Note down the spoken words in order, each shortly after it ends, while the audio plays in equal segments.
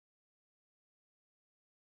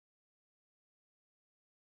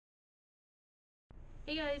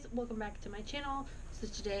Hey guys, welcome back to my channel. So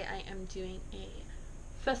today I am doing a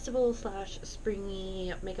festival slash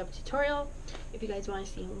springy makeup tutorial. If you guys want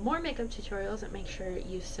to see more makeup tutorials, make sure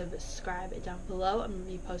you subscribe down below. I'm going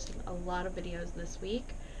to be posting a lot of videos this week.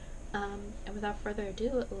 And without further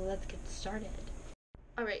ado, let's get started.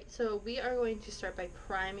 Alright, so we are going to start by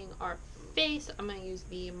priming our face. I'm going to use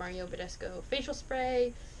the Mario Badescu facial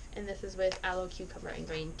spray, and this is with aloe, cucumber, and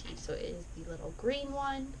green tea. So it is the little green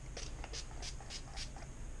one.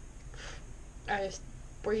 I just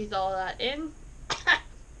breathed all that in.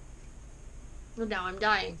 Now I'm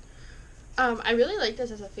dying. I really like this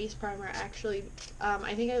as a face primer, actually.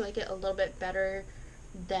 I think I like it a little bit better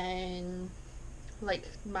than like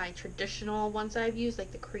my traditional ones I've used,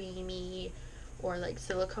 like the creamy or like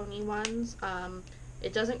silicone-y ones.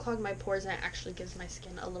 It doesn't clog my pores, and it actually gives my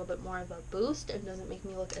skin a little bit more of a boost and doesn't make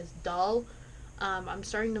me look as dull. I'm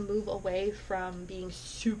starting to move away from being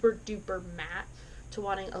super duper matte to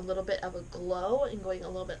wanting a little bit of a glow and going a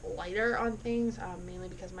little bit lighter on things, mainly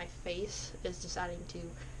because my face is deciding to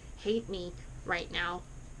hate me right now.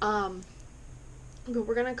 But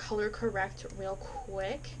we're gonna color correct real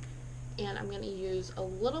quick, and I'm gonna use a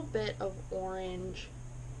little bit of orange,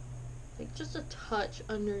 like just a touch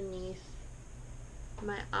underneath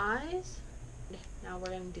my eyes. Now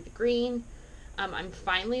we're gonna do the green. I'm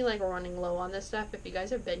finally like running low on this stuff. If you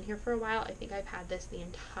guys have been here for a while, I think I've had this the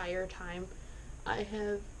entire time I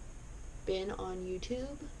have been on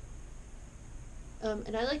YouTube.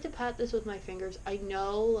 And I like to pat this with my fingers. I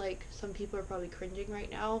know like some people are probably cringing right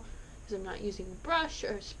now because I'm not using a brush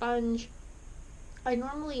or a sponge. I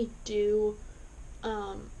normally do,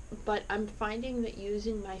 but I'm finding that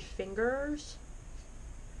using my fingers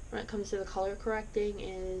when it comes to the color correcting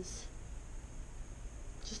is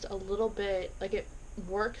just a little bit, like, it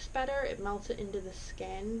works better, it melts it into the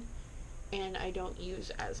skin, and I don't use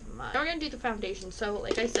as much. Now we're going to do the foundation. So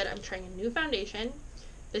like I said, I'm trying a new foundation.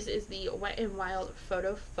 This is the Wet n Wild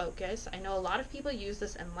Photo Focus. I know a lot of people use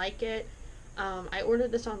this and like it. I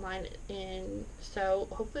ordered this online, and so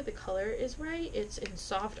hopefully the color is right. It's in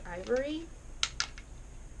soft ivory.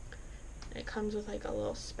 And it comes with like a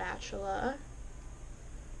little spatula.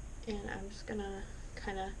 And I'm just going to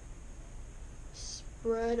kind of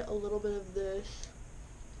spread a little bit of this.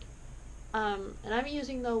 And I'm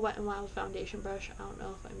using the Wet n Wild foundation brush. I don't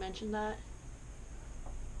know if I mentioned that.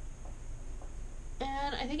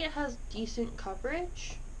 And I think it has decent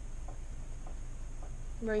coverage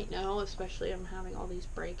right now, especially I'm having all these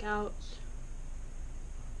breakouts.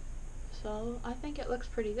 So I think it looks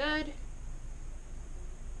pretty good.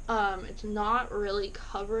 It's not really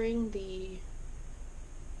covering the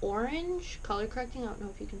orange color correcting. I don't know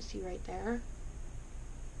if you can see right there.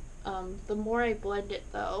 The more I blend it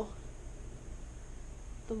though,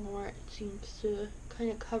 the more it seems to kind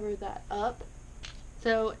of cover that up.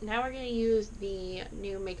 So now we're going to use the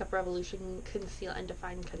new Makeup Revolution Conceal and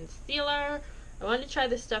Define Concealer. I wanted to try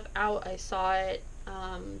this stuff out. I saw it,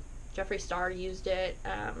 Jeffree Star used it,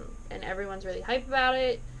 and everyone's really hype about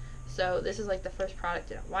it. So this is like the first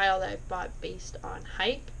product in a while that I've bought based on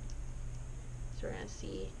hype. So we're going to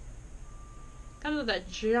see. It comes with a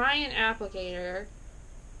giant applicator.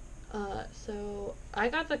 So I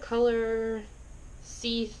got the color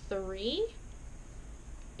C3,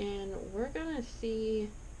 and we're gonna see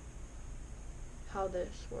how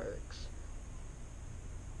this works.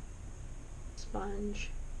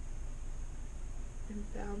 Sponge and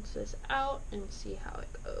bounce this out and see how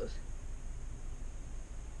it goes.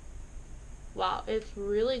 Wow, it's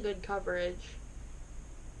really good coverage.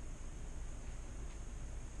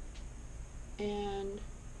 And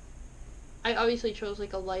I obviously chose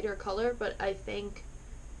like a lighter color, but I think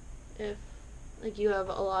if like you have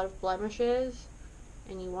a lot of blemishes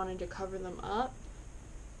and you wanted to cover them up,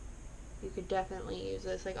 you could definitely use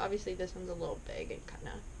this. Like obviously this one's a little big and kind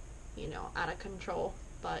of, you know, out of control,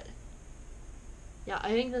 but yeah, I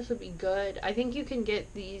think this would be good. I think you can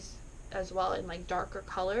get these as well in like darker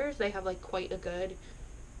colors. They have like quite a good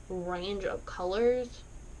range of colors.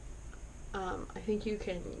 I think you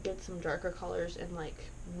can get some darker colors and like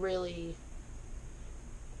really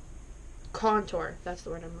contour. That's the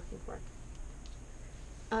word I'm looking for.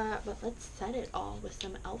 But let's set it all with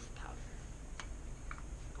some e.l.f. powder.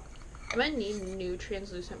 I'm gonna need new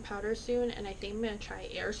translucent powder soon, and I think I'm gonna try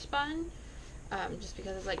Airspun, just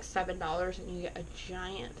because it's like $7 and you get a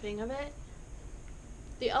giant thing of it.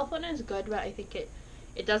 The e.l.f. one is good, but I think it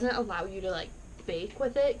doesn't allow you to like bake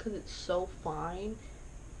with it because it's so fine.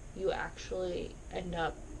 You actually end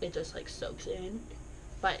up, it just like soaks in,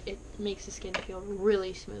 but it makes the skin feel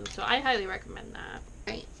really smooth, so I highly recommend that.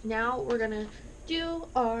 Alright, now we're gonna do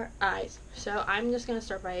our eyes. So I'm just gonna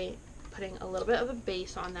start by putting a little bit of a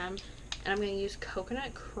base on them, and I'm going to use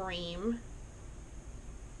coconut cream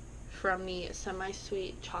from the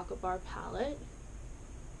Semi-Sweet Chocolate Bar palette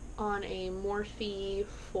on a Morphe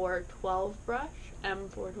 412 brush,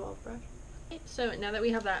 M412 brush. So now that we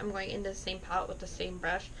have that, I'm going into the same palette with the same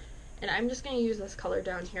brush, and I'm just going to use this color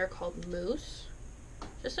down here called Mousse.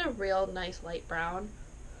 Just a real nice light brown,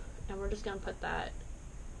 and we're just going to put that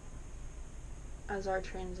as our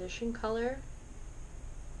transition color.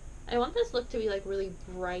 I want this look to be like really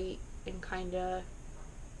bright and kind of,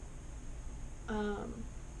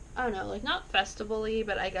 I don't know, like not festival-y,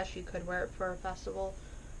 but I guess you could wear it for a festival.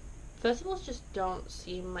 Festivals just don't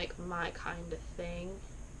seem like my kind of thing.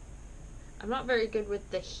 I'm not very good with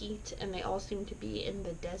the heat, and they all seem to be in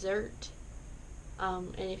the desert.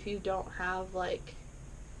 And if you don't have like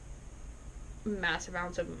massive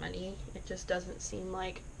amounts of money, it just doesn't seem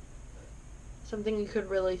like something you could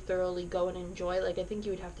really thoroughly go and enjoy. Like, I think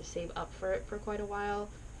you would have to save up for it for quite a while.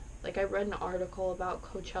 Like, I read an article about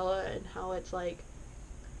Coachella and how it's like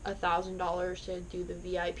 $1,000 to do the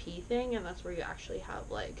VIP thing, and that's where you actually have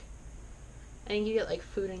like, I think you get like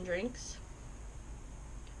food and drinks.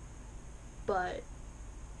 But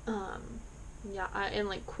yeah, and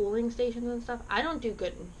like cooling stations and stuff. I don't do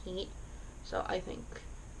good in heat, so I think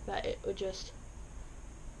that it would just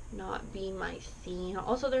not be my scene.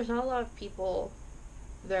 Also, there's not a lot of people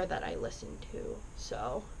there that I listen to,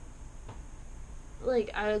 so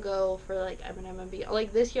like I would go for like Eminem and B.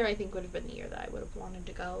 Like this year, I think would have been the year that I would have wanted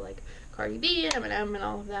to go, like Cardi B and Eminem and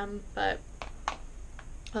all of them. But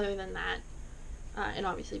other than that, and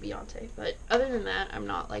obviously Beyonce. But other than that, I'm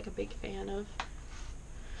not like a big fan of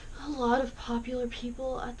a lot of popular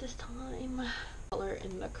people at this time. Color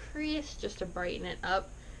in the crease just to brighten it up.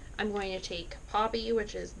 I'm going to take Poppy,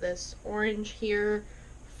 which is this orange here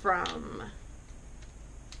from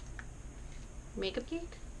Makeup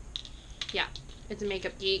Geek. Yeah, it's a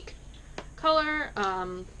Makeup Geek color.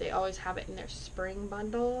 They always have it in their spring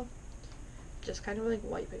bundle. Just kind of like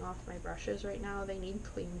wiping off my brushes right now. They need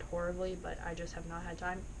cleaned horribly, but I just have not had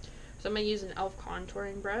time. So I'm going to use an e.l.f.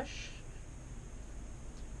 contouring brush.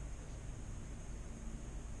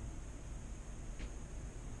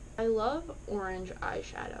 I love orange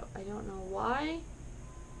eyeshadow. I don't know why.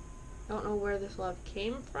 I don't know where this love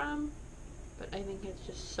came from, but I think it's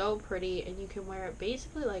just so pretty, and you can wear it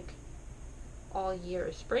basically like all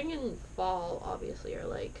year. Spring and fall obviously are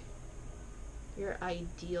like your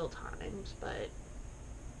ideal times, but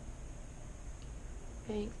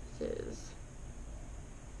I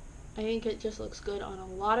think it just looks good on a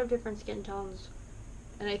lot of different skin tones.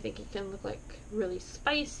 And I think it can look like really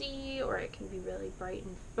spicy, or it can be really bright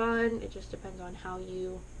and fun. It just depends on how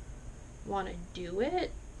you want to do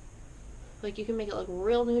it. Like, you can make it look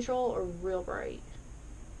real neutral or real bright.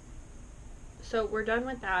 So we're done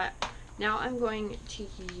with that. Now I'm going to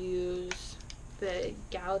use the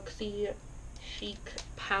Galaxy Chic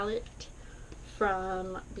palette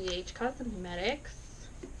from BH Cosmetics.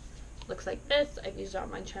 Looks like this. I've used it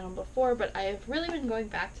on my channel before, but I have really been going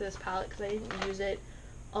back to this palette because I didn't use it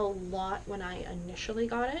a lot when I initially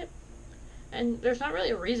got it, and there's not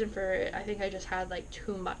really a reason for it. I think I just had like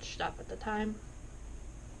too much stuff at the time.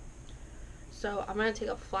 So I'm going to take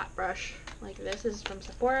a flat brush like this. Is from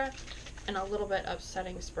Sephora, and a little bit of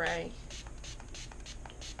setting spray,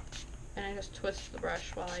 and I just twist the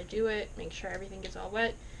brush while I do it, make sure everything gets all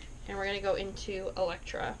wet. And we're going to go into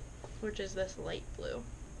Electra, which is this light blue,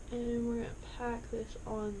 and we're going to pack this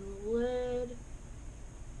on the lid.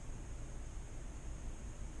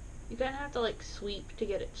 You kind of have to like sweep to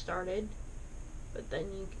get it started, but then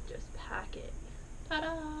you can just pack it.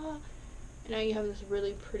 Ta-da! And now you have this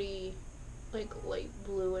really pretty like light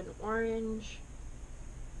blue and orange.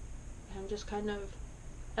 And I'm just kind of,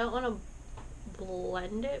 I don't want to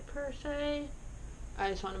blend it per se. I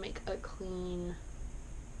just want to make a clean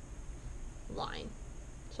line.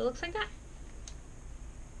 So it looks like that.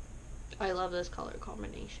 I love this color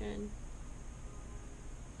combination.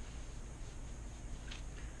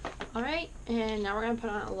 Alright, and now we're going to put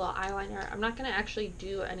on a little eyeliner. I'm not going to actually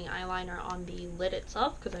do any eyeliner on the lid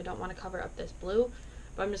itself because I don't want to cover up this blue.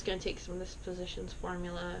 But I'm just going to take some of this Physicians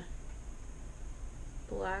Formula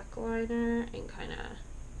black liner and kind of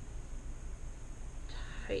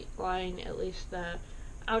tight line at least the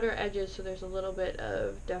outer edges so there's a little bit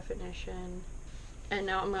of definition. And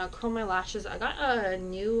now I'm going to curl my lashes. I got a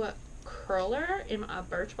new curler in a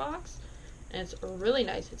Birchbox. And it's really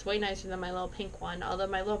nice. It's way nicer than my little pink one. Although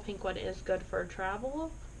my little pink one is good for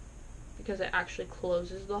travel because it actually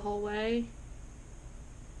closes the whole way.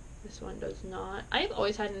 This one does not. I've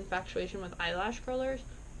always had an infatuation with eyelash curlers.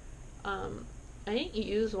 I didn't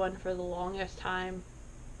use one for the longest time,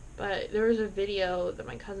 but there was a video that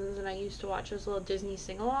my cousins and I used to watch, those little Disney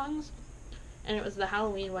sing-alongs, and it was the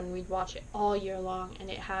Halloween one. We'd watch it all year long,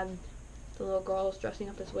 and it had the little girls dressing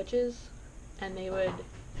up as witches, and they would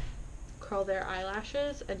curl their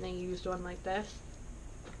eyelashes, and they used one like this,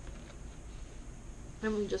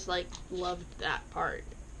 and we just like loved that part.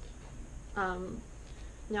 Now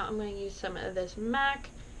I'm going to use some of this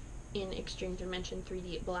MAC in Extreme Dimension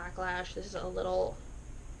 3D Black Lash. This is a little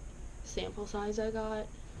sample size I got,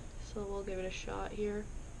 so we'll give it a shot here.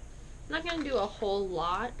 I'm not going to do a whole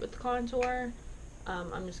lot with contour.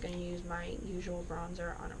 I'm just going to use my usual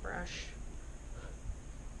bronzer on a brush.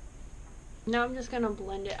 Now I'm just going to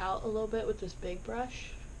blend it out a little bit with this big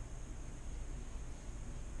brush.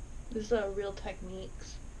 This is a Real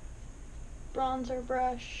Techniques bronzer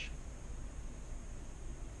brush,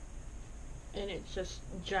 and it's just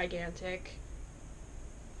gigantic,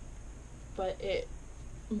 but it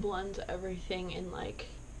blends everything in like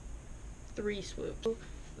 3 swoops.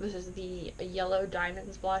 This is the Yellow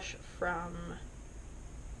Diamonds blush from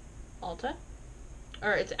Ulta,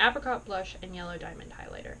 or it's Apricot blush and Yellow Diamond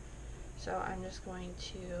highlighter. So I'm just going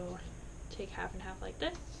to take half and half like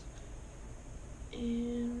this,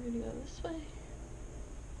 and we're gonna go this way.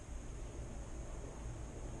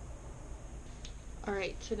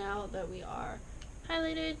 Alright, so now that we are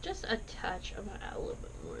highlighted, just a touch, I'm gonna add a little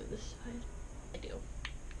bit more on this side. I do.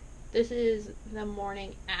 This is the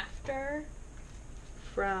Morning After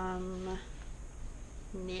from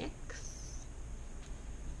NYX.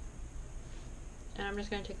 And I'm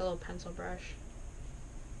just gonna take a little pencil brush.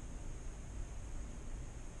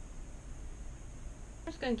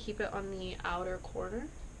 I'm just gonna keep it on the outer corner.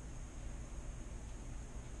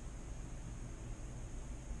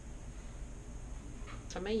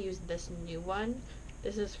 So I'm going to use this new one.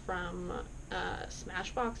 This is from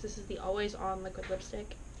Smashbox. This is the Always On Liquid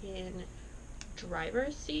Lipstick in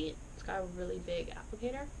Driver's Seat. It's got a really big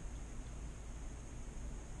applicator.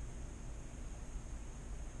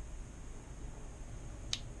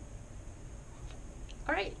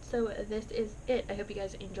 Alright, so this is it. I hope you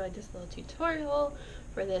guys enjoyed this little tutorial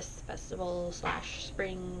for this festival slash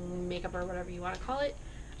spring makeup or whatever you want to call it.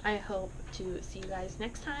 I hope to see you guys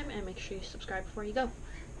next time, and make sure you subscribe before you go.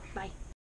 Bye.